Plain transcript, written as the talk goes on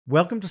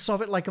Welcome to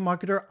Solve It Like a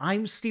Marketer.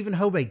 I'm Kenichi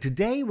Ohmae.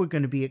 Today we're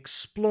going to be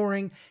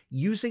exploring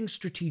using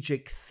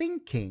strategic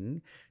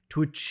thinking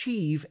to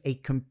achieve a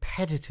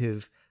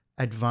competitive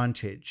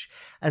advantage.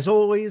 As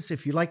always,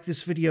 if you like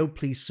this video,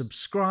 please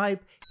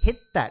subscribe, hit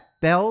that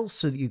bell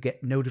so that you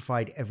get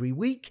notified every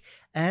week,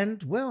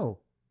 and, well,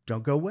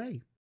 don't go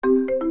away.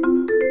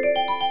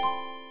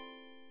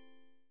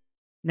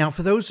 Now,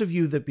 for those of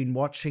you that have been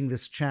watching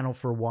this channel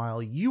for a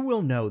while, you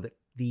will know that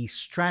the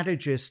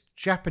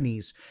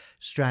Japanese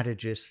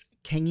strategist,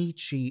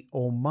 Kenichi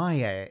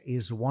Ohmae,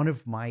 is one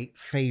of my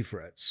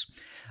favorites.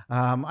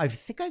 I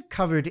think I've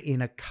covered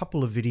in a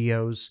couple of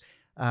videos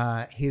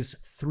his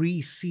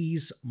 3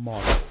 C's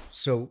model.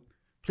 So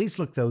please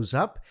look those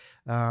up.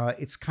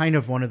 It's kind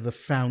of one of the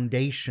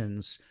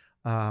foundations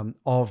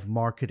of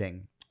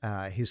marketing,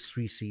 his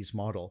 3 C's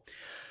model.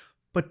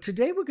 But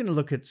today we're going to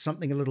look at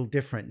something a little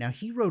different. Now,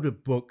 he wrote a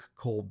book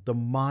called The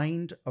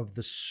Mind of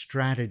the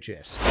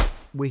Strategist,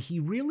 where he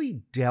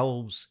really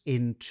delves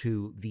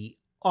into the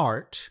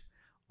art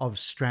of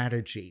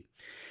strategy.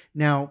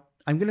 Now,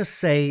 I'm going to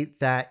say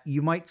that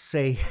you might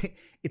say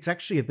it's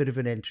actually a bit of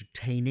an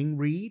entertaining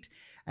read,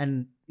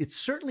 and it's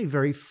certainly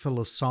very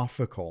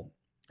philosophical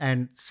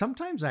and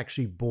sometimes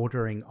actually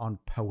bordering on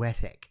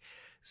poetic.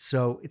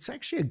 So it's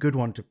actually a good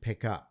one to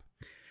pick up.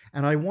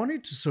 And I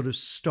wanted to sort of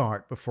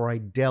start, before I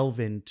delve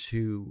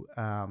into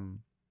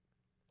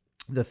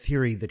the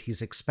theory that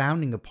he's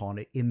expounding upon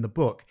it in the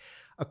book,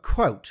 a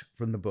quote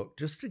from the book,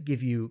 just to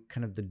give you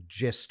kind of the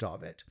gist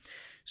of it.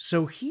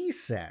 So he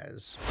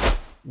says,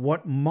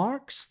 what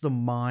marks the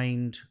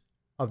mind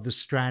of the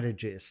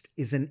strategist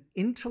is an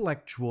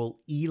intellectual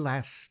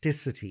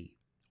elasticity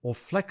or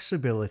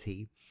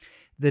flexibility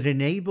that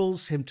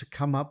enables him to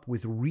come up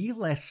with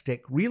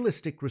realistic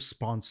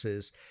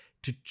responses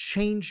to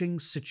changing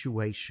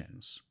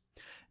situations,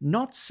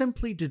 not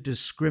simply to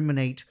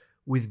discriminate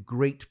with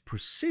great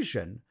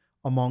precision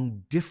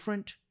among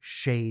different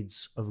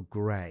shades of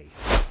gray.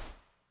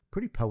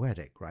 Pretty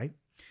poetic, right?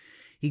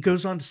 He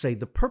goes on to say,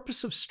 the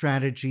purpose of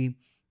strategy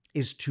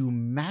is to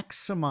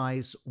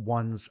maximize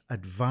one's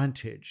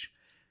advantage.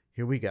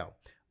 Here we go.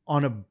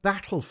 On a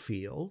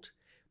battlefield,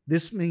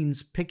 this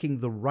means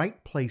picking the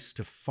right place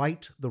to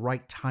fight, the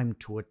right time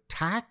to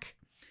attack,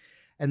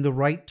 and the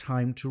right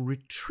time to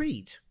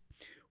retreat,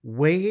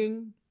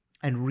 weighing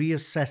and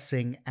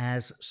reassessing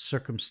as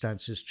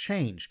circumstances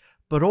change,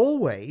 but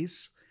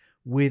always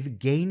with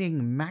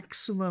gaining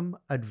maximum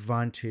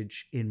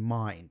advantage in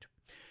mind.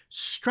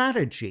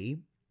 Strategy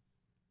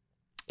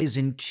is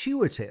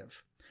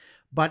intuitive,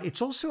 but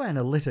it's also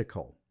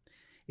analytical.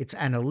 It's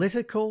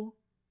analytical,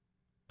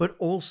 but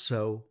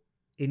also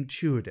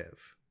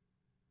intuitive.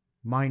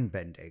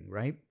 Mind-bending,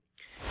 right?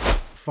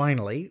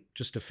 Finally,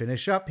 just to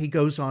finish up, he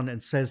goes on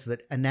and says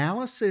that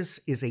analysis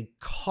is a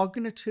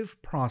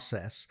cognitive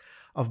process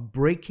of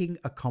breaking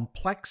a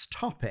complex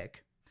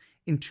topic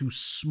into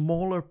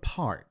smaller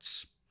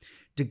parts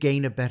to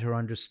gain a better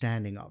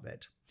understanding of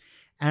it.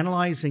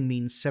 Analyzing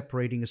means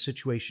separating a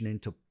situation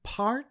into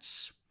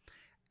parts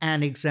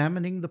and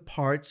examining the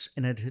parts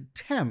in an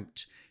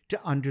attempt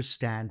to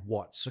understand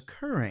what's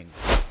occurring.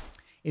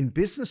 In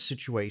business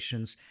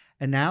situations,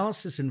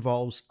 analysis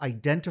involves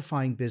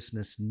identifying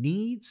business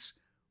needs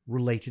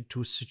related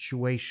to a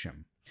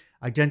situation,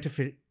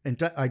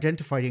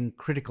 identifying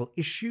critical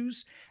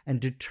issues,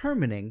 and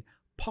determining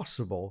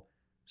possible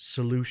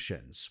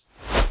solutions.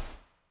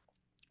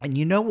 And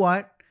you know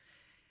what?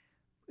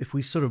 If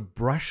we sort of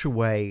brush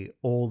away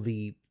all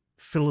the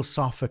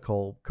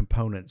philosophical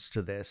components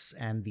to this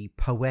and the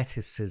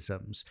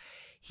poeticisms,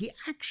 he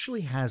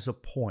actually has a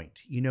point.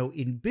 You know,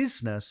 in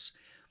business,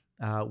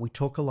 we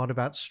talk a lot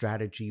about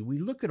strategy. We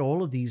look at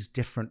all of these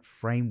different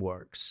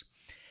frameworks.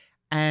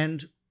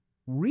 And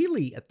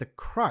really at the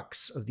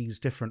crux of these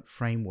different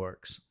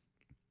frameworks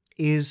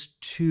is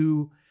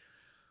to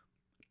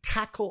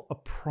tackle a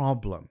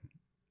problem,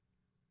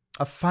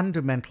 a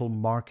fundamental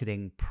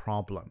marketing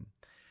problem,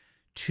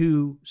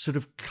 to sort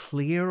of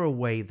clear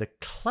away the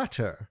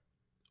clutter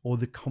or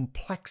the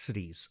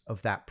complexities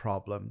of that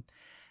problem,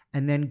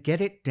 and then get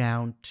it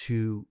down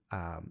to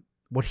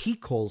what he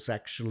calls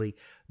actually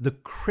the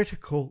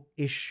critical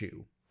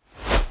issue.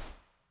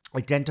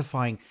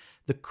 Identifying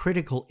the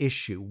critical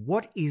issue.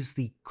 What is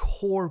the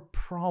core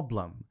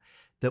problem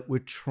that we're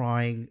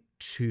trying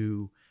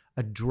to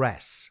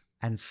address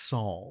and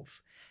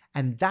solve?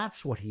 And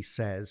that's what he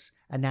says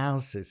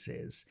analysis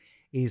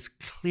is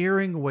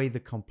clearing away the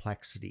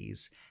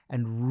complexities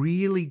and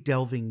really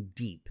delving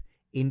deep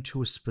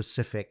into a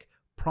specific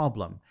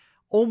problem.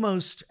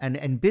 Almost,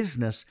 and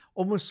business,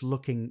 almost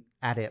looking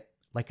at it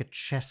like a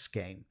chess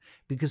game,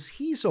 because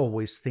he's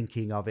always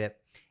thinking of it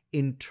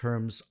in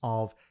terms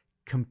of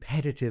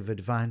competitive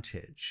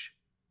advantage,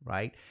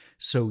 right?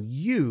 So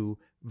you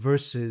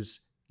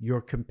versus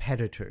your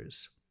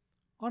competitors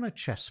on a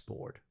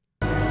chessboard.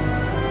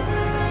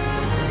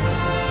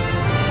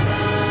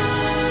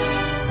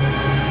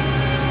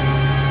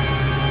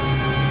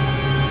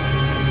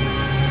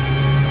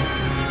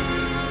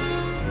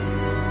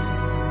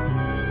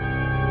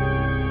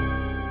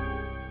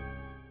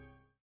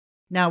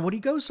 Now, what he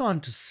goes on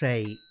to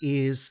say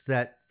is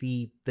that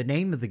the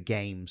name of the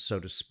game, so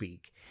to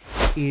speak,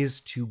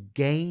 is to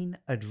gain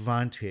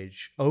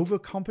advantage over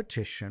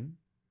competition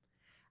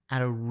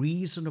at a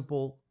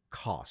reasonable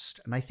cost.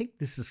 And I think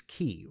this is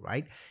key,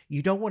 right?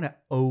 You don't want to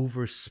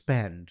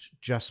overspend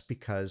just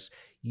because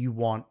you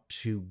want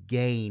to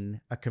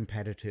gain a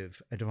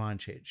competitive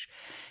advantage.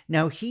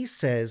 Now, he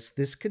says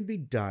this can be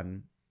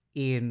done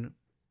in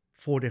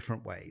 4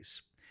 different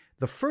ways.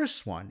 The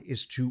first one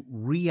is to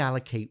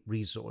reallocate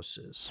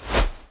resources.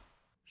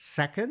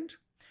 Second,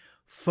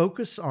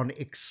 focus on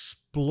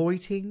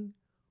exploiting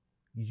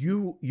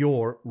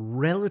your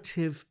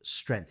relative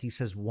strength. He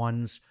says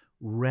one's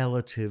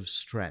relative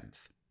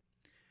strength.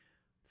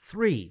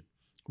 3,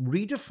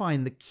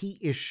 redefine the key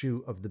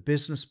issue of the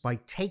business by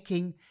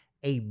taking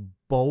a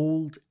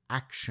bold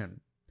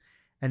action.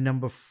 And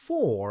number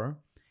 4,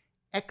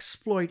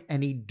 exploit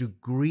any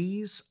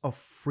degrees of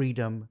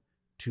freedom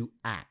to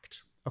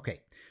act.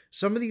 Okay,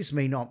 some of these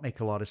may not make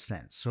a lot of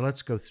sense, so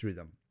let's go through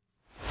them.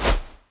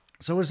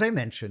 So as I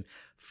mentioned,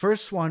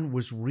 first one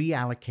was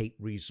reallocate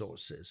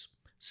resources.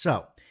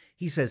 So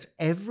he says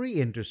every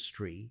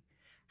industry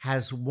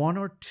has 1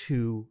 or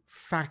 2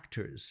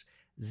 factors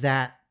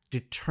that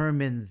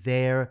determine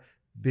their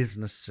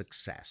business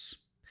success.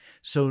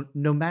 So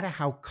no matter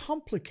how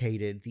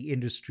complicated the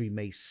industry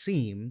may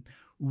seem,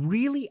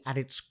 really at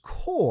its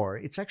core,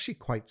 it's actually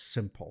quite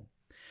simple.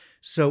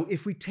 So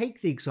if we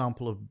take the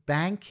example of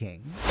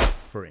banking,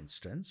 for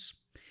instance,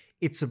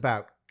 it's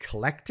about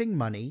collecting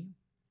money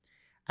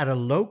at a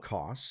low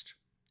cost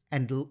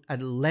and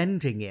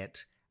lending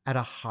it at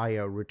a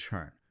higher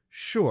return.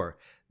 Sure,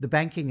 the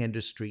banking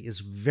industry is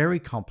very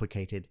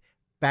complicated.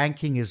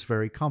 Banking is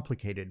very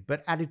complicated,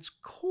 but at its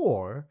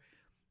core,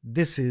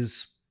 this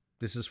is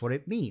what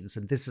it means,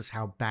 and this is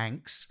how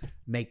banks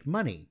make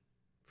money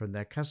from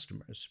their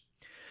customers.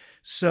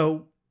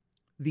 So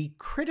the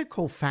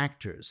critical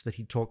factors that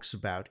he talks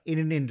about in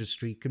an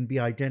industry can be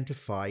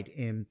identified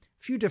in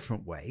a few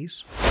different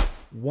ways.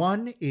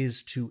 One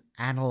is to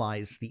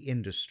analyze the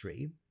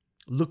industry,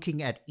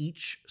 looking at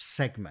each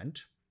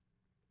segment.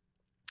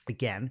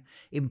 Again,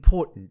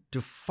 important,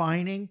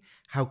 defining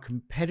how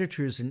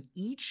competitors in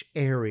each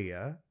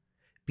area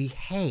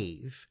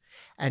behave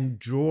and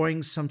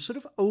drawing some sort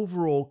of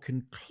overall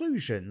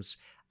conclusions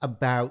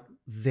about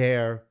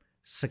their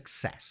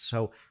success.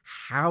 So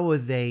how are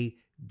they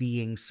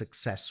being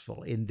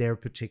successful in their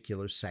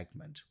particular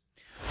segment?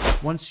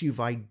 Once you've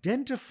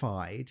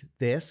identified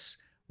this,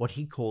 what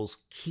he calls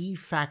key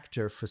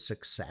factor for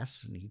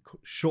success, and he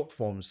short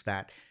forms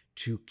that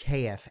to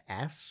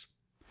KFS,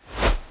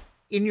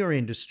 in your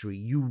industry,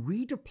 you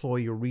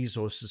redeploy your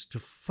resources to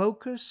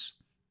focus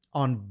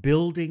on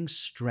building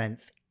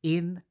strength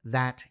in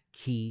that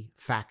key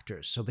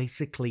factor. So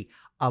basically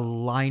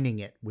aligning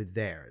it with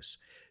theirs.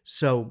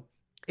 So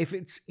if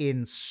it's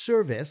in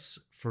service,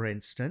 for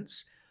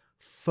instance,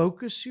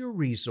 focus your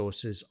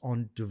resources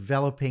on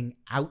developing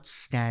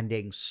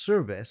outstanding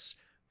service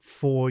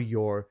for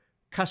your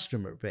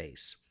customer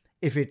base.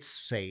 If it's,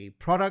 say,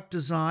 product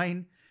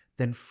design,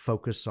 then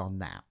focus on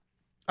that.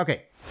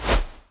 Okay.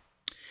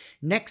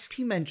 Next,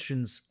 he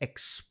mentions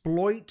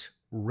exploit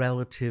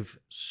relative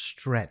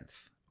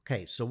strength.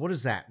 Okay, so what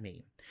does that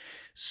mean?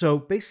 So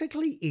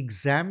basically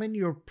examine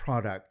your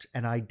product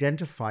and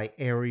identify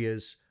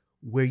areas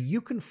where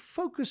you can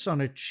focus on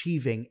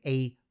achieving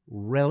a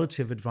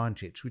relative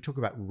advantage. We talk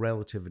about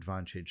relative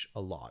advantage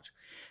a lot.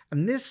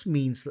 And this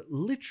means that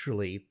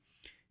literally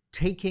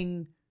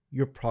taking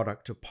your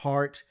product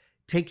apart,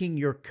 taking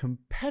your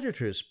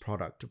competitor's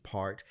product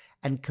apart,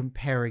 and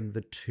comparing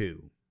the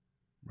two.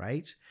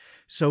 Right?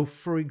 So,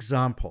 for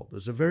example,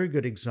 there's a very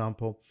good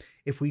example.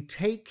 If we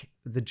take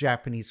the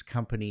Japanese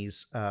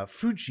companies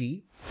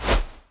Fuji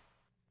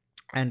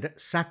and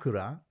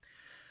Sakura,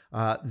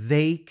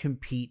 they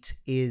compete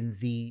in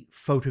the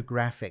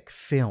photographic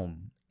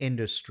film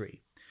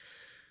industry.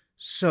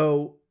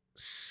 So,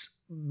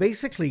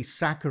 basically,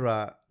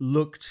 Sakura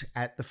looked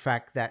at the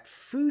fact that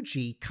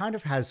Fuji kind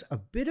of has a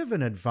bit of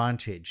an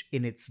advantage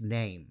in its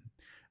name,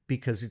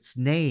 because its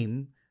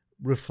name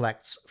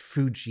reflects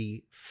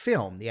Fuji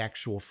film, the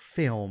actual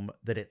film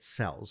that it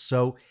sells.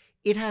 So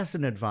it has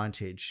an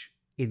advantage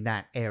in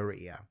that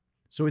area.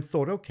 So it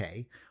thought,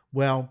 okay,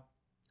 well,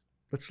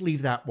 let's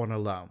leave that one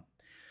alone.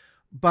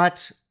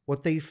 But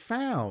what they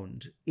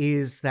found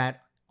is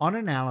that on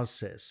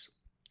analysis,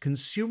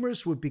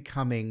 consumers were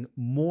becoming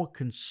more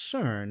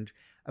concerned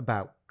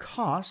about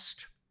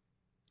cost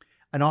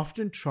and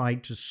often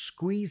tried to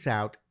squeeze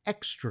out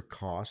extra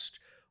cost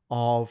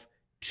of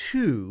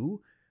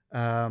 2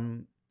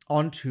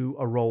 onto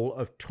a roll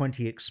of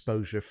 20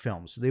 exposure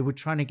films. So they were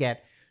trying to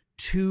get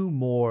 2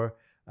 more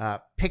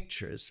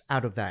pictures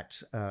out of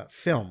that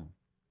film,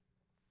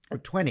 or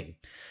 20.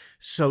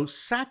 So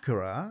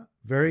Sakura,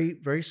 very,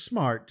 very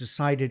smart,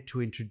 decided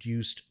to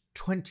introduce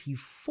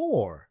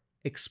 24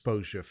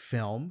 exposure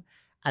film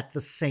at the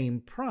same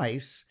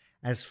price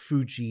as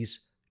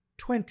Fuji's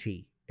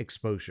 20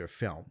 exposure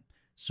film.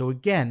 So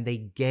again, they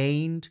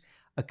gained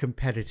a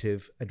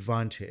competitive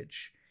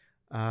advantage.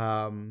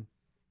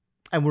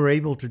 and we're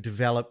able to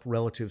develop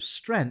relative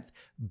strength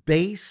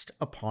based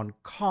upon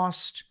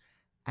cost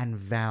and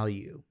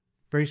value.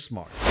 Very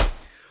smart.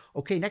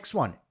 Okay, next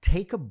one.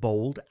 Take a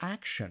bold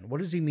action. What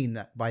does he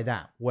mean by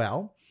that?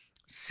 Well,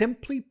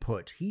 simply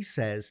put, he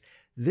says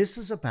this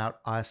is about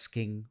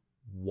asking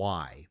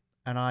why.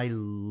 And I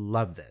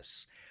love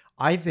this.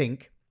 I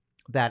think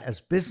that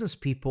as business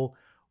people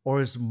or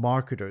as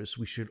marketers,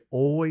 we should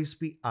always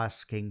be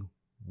asking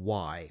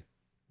why,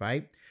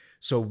 right?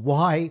 So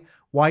why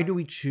do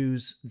we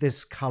choose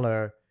this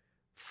color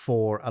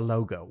for a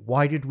logo?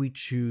 Why did we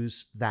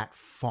choose that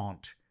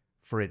font,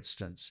 for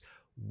instance?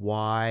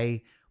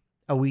 Why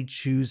are we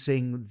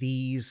choosing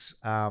these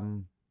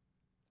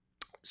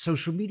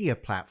social media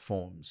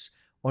platforms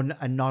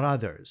and not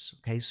others?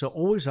 Okay, so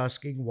always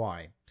asking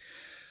why.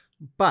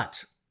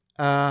 But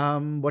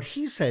what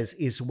he says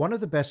is one of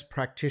the best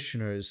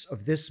practitioners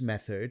of this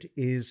method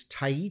is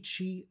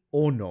Kenichi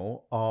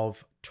Ohmae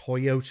of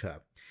Toyota.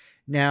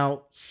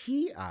 Now,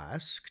 he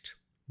asked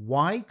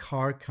why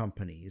car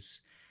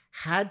companies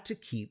had to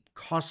keep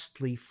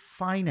costly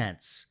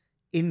finance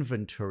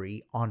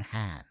inventory on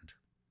hand,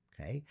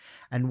 okay,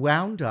 and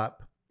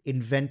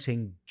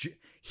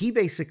he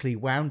basically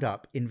wound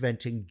up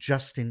inventing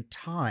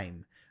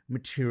just-in-time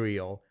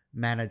material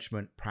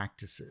management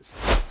practices.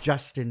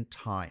 Just in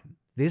time.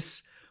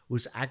 This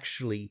was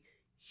actually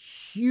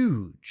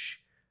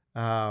huge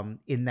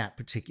in that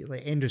particular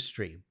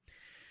industry.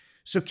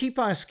 So keep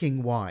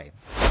asking why.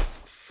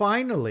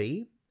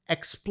 Finally,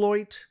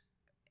 exploit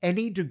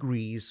any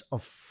degrees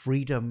of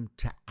freedom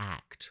to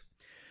act.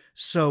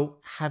 So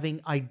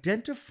having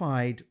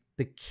identified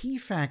the key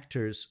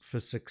factors for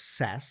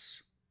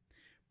success,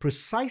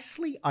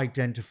 precisely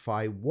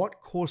identify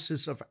what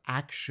courses of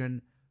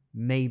action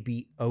may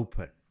be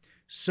open.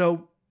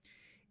 So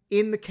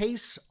in the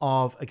case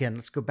of, again,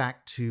 let's go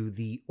back to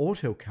the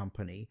auto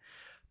company,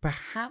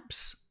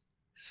 perhaps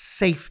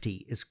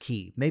safety is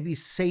key. Maybe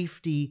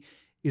safety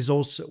is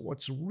also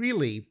what's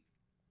really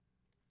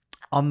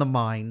on the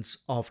minds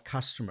of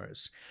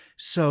customers.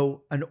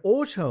 So an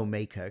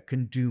automaker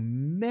can do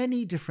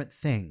many different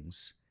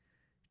things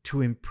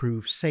to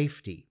improve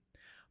safety,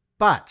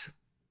 but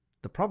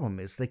the problem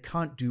is they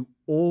can't do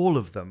all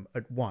of them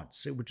at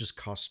once. It would just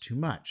cost too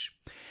much.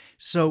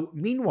 So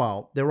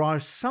meanwhile, there are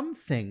some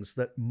things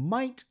that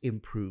might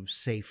improve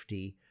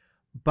safety,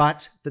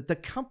 but that the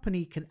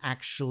company can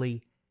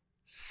actually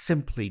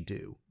simply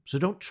do. So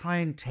don't try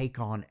and take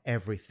on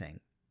everything.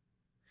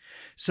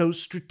 So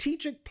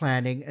strategic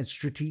planning and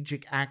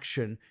strategic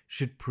action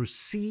should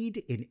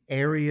proceed in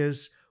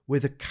areas where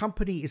the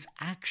company is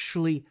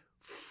actually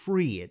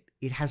free.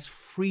 It has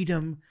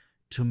freedom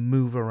to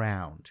move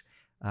around.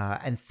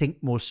 And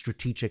think more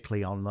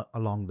strategically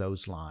along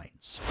those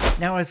lines.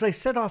 Now, as I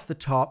said off the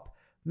top,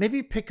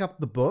 maybe pick up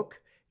the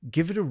book,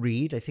 give it a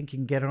read. I think you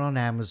can get it on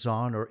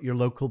Amazon or your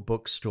local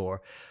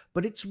bookstore.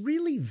 But it's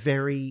really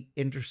very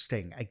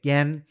interesting.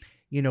 Again,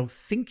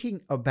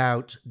 thinking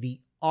about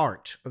the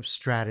art of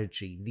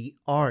strategy, the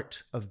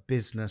art of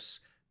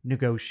business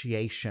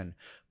negotiation,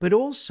 but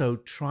also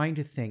trying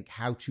to think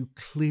how to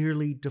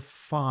clearly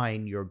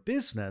define your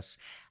business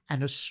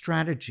and a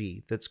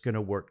strategy that's going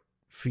to work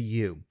for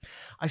you.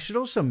 I should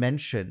also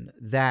mention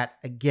that,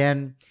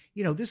 again,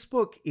 this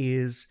book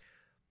is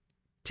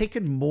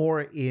taken more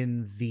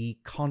in the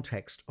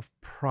context of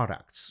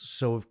products,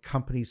 so of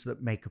companies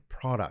that make a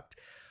product.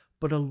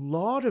 But a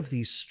lot of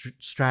these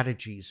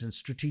strategies and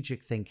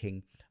strategic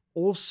thinking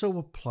also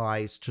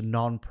applies to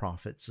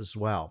nonprofits as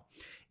well.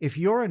 If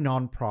you're a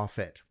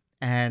nonprofit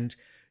and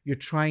you're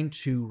trying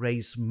to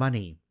raise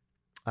money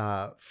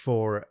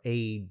for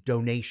a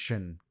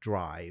donation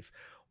drive,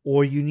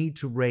 or you need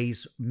to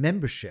raise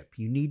membership,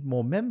 you need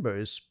more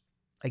members,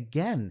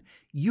 again,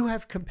 you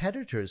have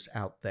competitors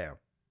out there,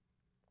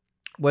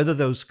 whether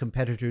those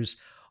competitors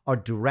are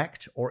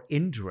direct or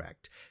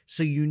indirect.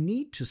 So you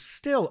need to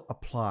still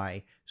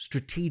apply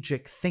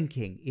strategic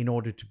thinking in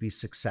order to be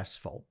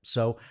successful.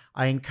 So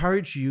I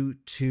encourage you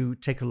to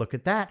take a look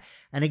at that.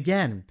 And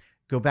again,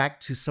 go back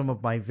to some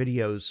of my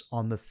videos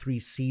on the 3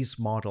 C's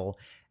model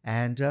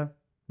and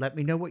let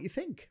me know what you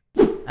think.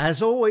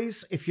 As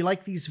always, if you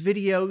like these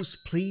videos,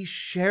 please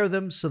share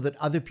them so that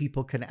other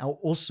people can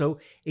also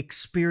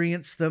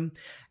experience them.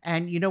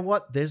 And you know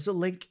what? There's a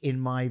link in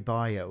my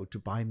bio to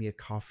buy me a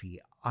coffee.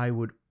 I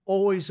would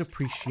always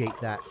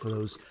appreciate that for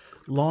those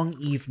long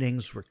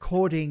evenings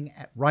recording,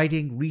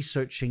 writing,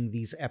 researching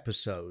these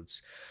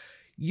episodes.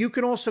 You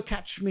can also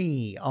catch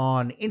me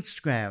on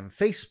Instagram,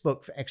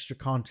 Facebook for extra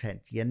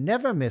content. You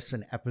never miss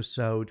an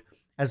episode.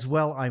 As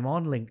well, I'm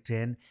on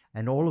LinkedIn,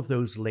 and all of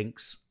those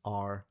links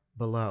are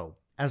below.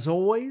 As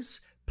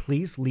always,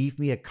 please leave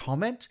me a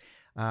comment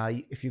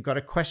if you've got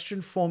a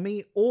question for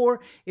me, or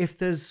if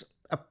there's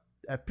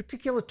a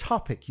particular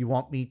topic you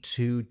want me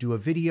to do a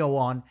video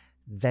on,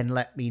 then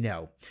let me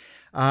know.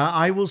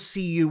 I will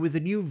see you with a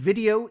new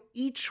video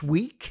each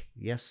week.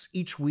 Yes,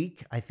 each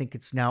week. I think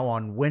it's now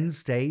on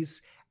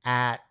Wednesdays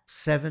at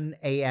 7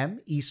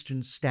 a.m.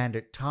 Eastern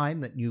Standard Time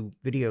that new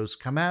videos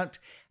come out.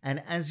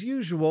 And as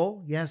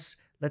usual, yes,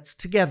 let's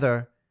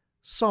together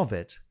solve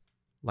it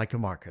like a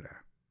marketer.